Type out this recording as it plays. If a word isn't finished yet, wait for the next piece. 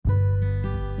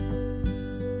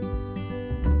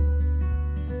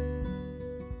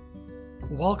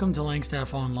Welcome to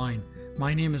Langstaff Online.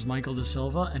 My name is Michael De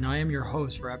Silva, and I am your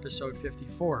host for episode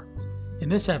 54. In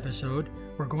this episode,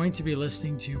 we're going to be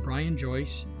listening to Brian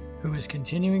Joyce, who is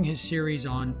continuing his series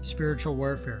on spiritual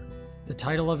warfare. The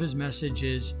title of his message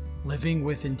is Living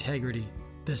with Integrity.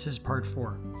 This is part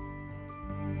 4.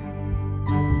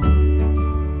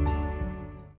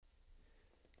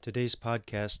 Today's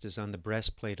podcast is on the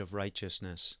breastplate of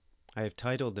righteousness. I have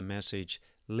titled the message,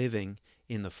 Living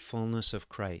in the Fullness of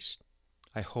Christ.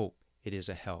 I hope it is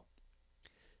a help.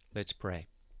 Let's pray.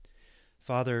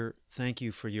 Father, thank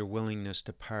you for your willingness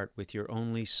to part with your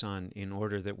only Son in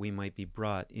order that we might be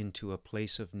brought into a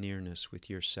place of nearness with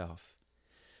yourself.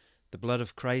 The blood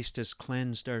of Christ has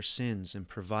cleansed our sins and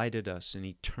provided us an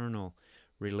eternal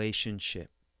relationship.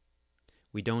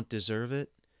 We don't deserve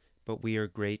it, but we are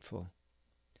grateful.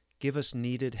 Give us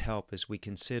needed help as we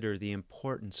consider the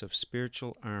importance of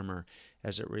spiritual armor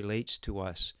as it relates to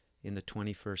us in the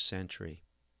 21st century.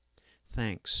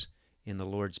 Thanks in the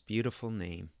Lord's beautiful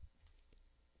name.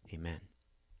 Amen.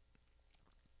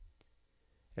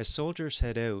 As soldiers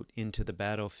head out into the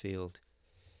battlefield,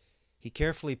 he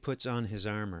carefully puts on his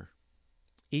armor.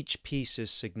 Each piece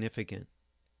is significant.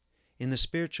 In the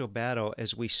spiritual battle,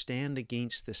 as we stand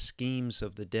against the schemes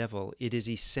of the devil, it is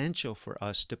essential for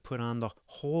us to put on the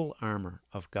whole armor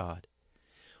of God.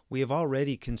 We have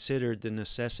already considered the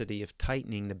necessity of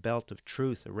tightening the belt of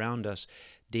truth around us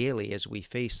daily as we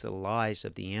face the lies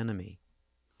of the enemy.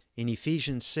 In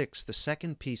Ephesians 6, the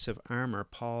second piece of armor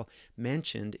Paul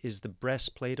mentioned is the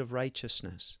breastplate of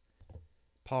righteousness.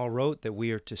 Paul wrote that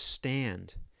we are to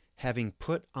stand, having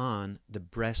put on the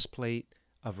breastplate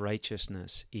of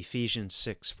righteousness, Ephesians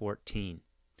 6:14.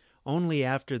 Only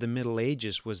after the Middle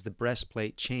Ages was the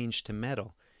breastplate changed to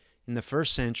metal. In the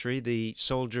first century, the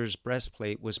soldier's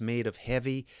breastplate was made of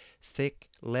heavy, thick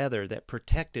leather that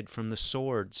protected from the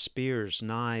swords, spears,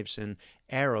 knives, and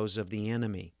arrows of the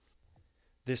enemy.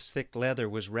 This thick leather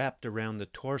was wrapped around the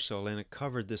torso and it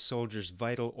covered the soldier's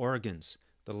vital organs,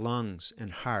 the lungs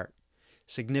and heart.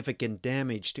 Significant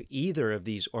damage to either of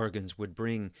these organs would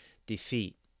bring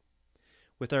defeat.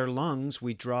 With our lungs,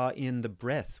 we draw in the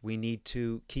breath we need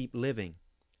to keep living.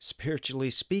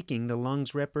 Spiritually speaking, the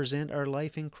lungs represent our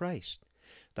life in Christ.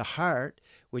 The heart,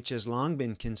 which has long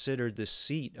been considered the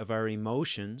seat of our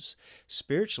emotions,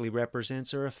 spiritually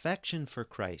represents our affection for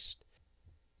Christ.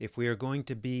 If we are going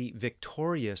to be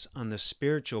victorious on the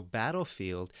spiritual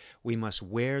battlefield, we must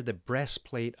wear the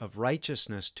breastplate of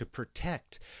righteousness to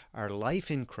protect our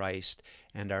life in Christ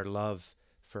and our love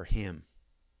for Him.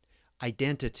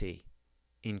 Identity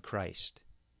in Christ.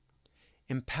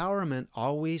 Empowerment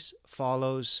always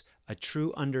follows a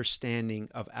true understanding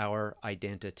of our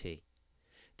identity.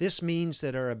 This means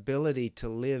that our ability to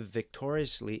live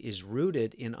victoriously is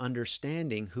rooted in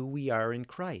understanding who we are in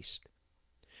Christ.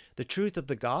 The truth of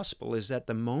the gospel is that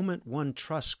the moment one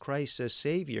trusts Christ as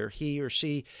Savior, he or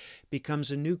she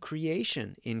becomes a new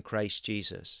creation in Christ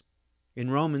Jesus.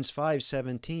 In Romans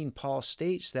 5:17, Paul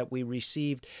states that we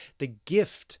received the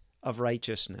gift of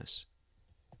righteousness.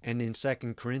 And in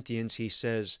 2 Corinthians, he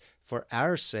says, for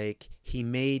our sake, he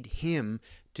made him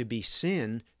to be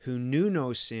sin who knew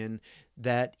no sin,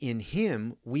 that in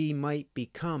him we might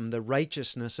become the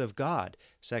righteousness of God.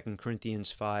 2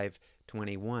 Corinthians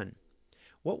 5:21.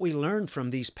 What we learn from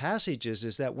these passages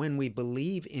is that when we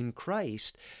believe in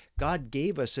Christ, God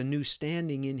gave us a new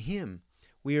standing in him.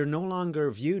 We are no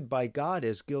longer viewed by God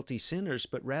as guilty sinners,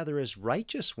 but rather as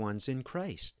righteous ones in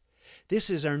Christ. This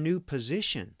is our new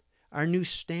position, our new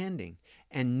standing,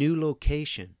 and new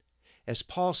location. As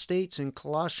Paul states in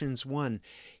Colossians 1,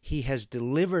 he has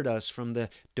delivered us from the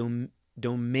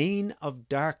domain of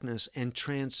darkness and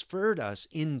transferred us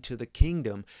into the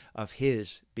kingdom of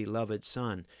his beloved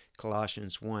Son.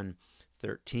 Colossians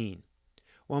 1:13.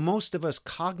 While most of us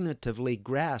cognitively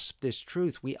grasp this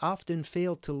truth, we often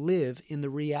fail to live in the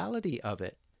reality of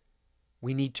it.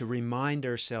 We need to remind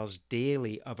ourselves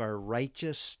daily of our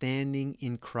righteous standing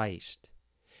in Christ.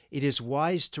 It is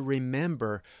wise to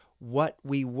remember what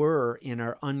we were in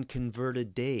our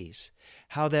unconverted days,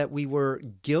 how that we were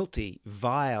guilty,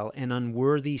 vile, and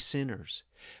unworthy sinners.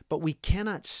 But we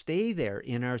cannot stay there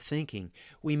in our thinking.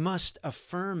 We must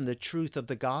affirm the truth of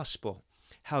the gospel,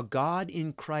 how God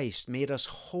in Christ made us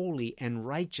holy and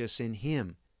righteous in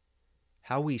Him.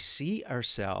 How we see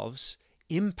ourselves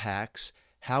impacts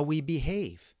how we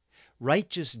behave.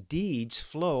 Righteous deeds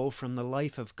flow from the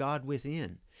life of God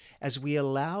within. As we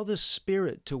allow the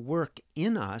Spirit to work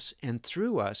in us and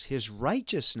through us, His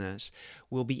righteousness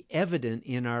will be evident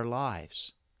in our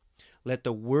lives. Let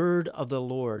the word of the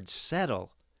Lord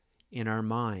settle in our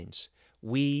minds.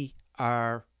 We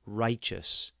are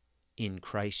righteous in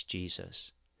Christ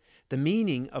Jesus. The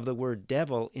meaning of the word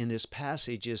devil in this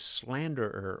passage is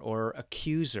slanderer or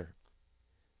accuser.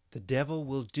 The devil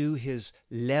will do his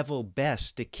level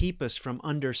best to keep us from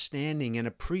understanding and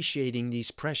appreciating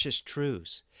these precious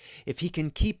truths. If he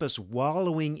can keep us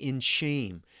wallowing in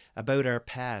shame about our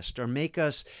past or make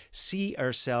us see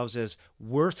ourselves as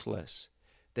worthless,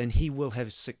 then he will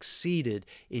have succeeded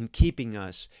in keeping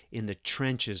us in the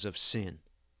trenches of sin.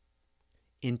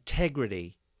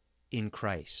 Integrity in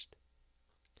Christ.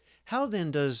 How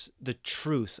then does the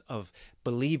truth of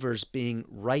believers being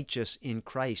righteous in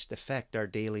Christ affect our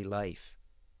daily life?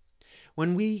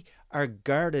 When we are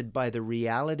guarded by the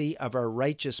reality of our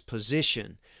righteous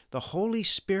position, the Holy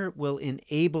Spirit will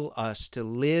enable us to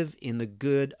live in the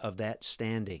good of that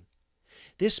standing.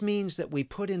 This means that we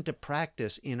put into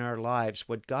practice in our lives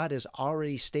what God has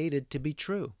already stated to be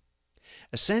true.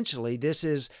 Essentially, this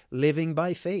is living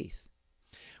by faith.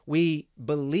 We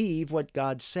believe what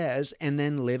God says and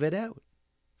then live it out.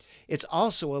 It's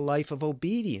also a life of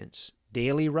obedience,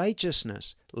 daily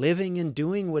righteousness, living and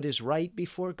doing what is right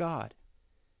before God.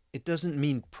 It doesn't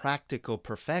mean practical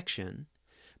perfection,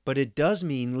 but it does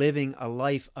mean living a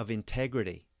life of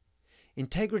integrity.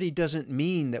 Integrity doesn't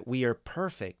mean that we are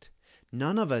perfect.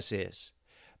 None of us is.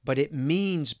 But it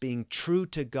means being true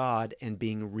to God and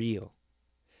being real.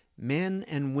 Men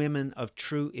and women of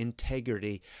true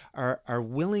integrity are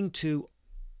willing to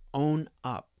own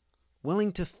up,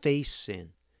 willing to face sin,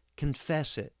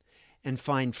 confess it, and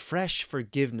find fresh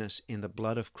forgiveness in the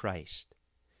blood of Christ.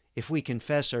 If we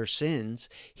confess our sins,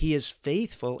 he is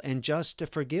faithful and just to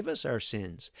forgive us our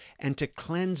sins and to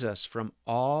cleanse us from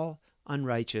all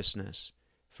unrighteousness.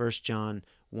 1 John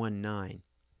 1:9.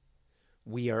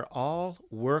 We are all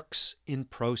works in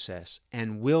process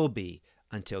and will be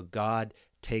until God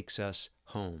takes us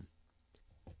home.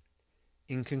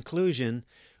 In conclusion,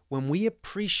 when we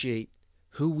appreciate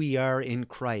who we are in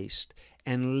Christ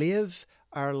and live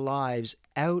our lives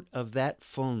out of that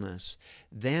fullness,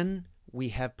 then we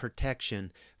have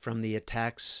protection from the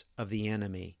attacks of the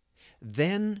enemy.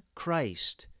 Then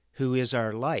Christ, who is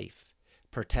our life,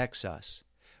 protects us.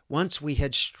 Once we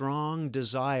had strong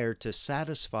desire to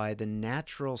satisfy the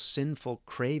natural sinful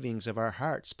cravings of our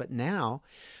hearts, but now,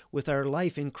 with our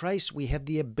life in Christ, we have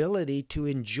the ability to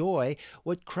enjoy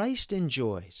what Christ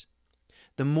enjoys.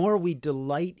 The more we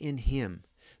delight in him,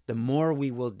 the more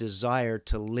we will desire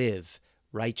to live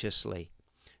righteously.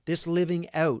 This living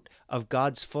out of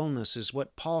God's fullness is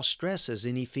what Paul stresses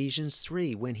in Ephesians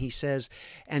 3 when he says,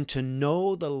 "And to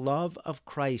know the love of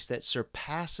Christ that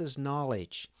surpasses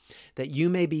knowledge, that you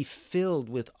may be filled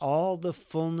with all the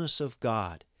fullness of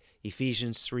God."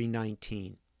 Ephesians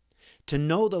 3:19. To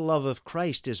know the love of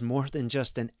Christ is more than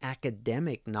just an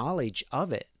academic knowledge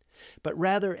of it, but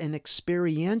rather an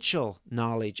experiential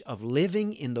knowledge of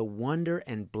living in the wonder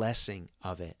and blessing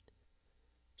of it.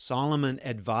 Solomon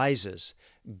advises,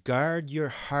 "Guard your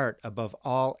heart above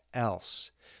all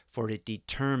else, for it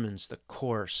determines the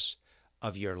course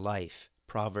of your life."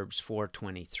 Proverbs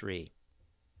 4:23.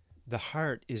 The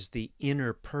heart is the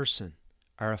inner person,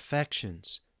 our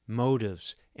affections,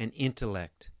 motives, and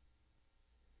intellect.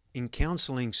 In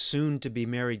counseling soon-to-be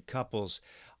married couples,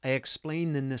 I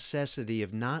explain the necessity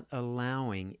of not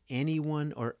allowing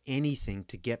anyone or anything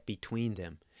to get between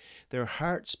them. Their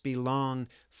hearts belong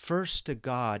first to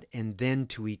God and then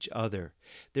to each other.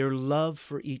 Their love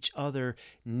for each other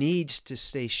needs to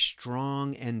stay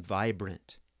strong and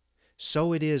vibrant.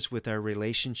 So it is with our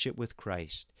relationship with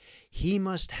Christ. He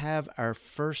must have our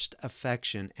first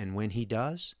affection, and when he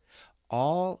does,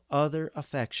 all other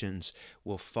affections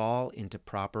will fall into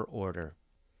proper order.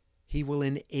 He will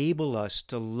enable us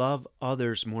to love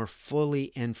others more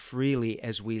fully and freely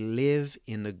as we live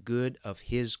in the good of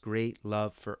his great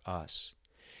love for us.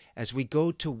 As we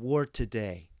go to war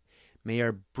today, may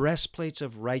our breastplates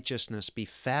of righteousness be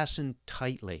fastened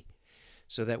tightly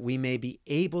so that we may be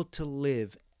able to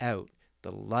live out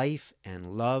the life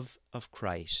and love of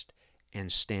Christ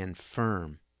and stand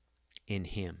firm in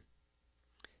him.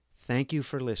 Thank you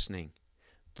for listening.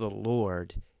 The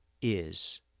Lord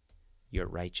is your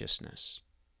righteousness.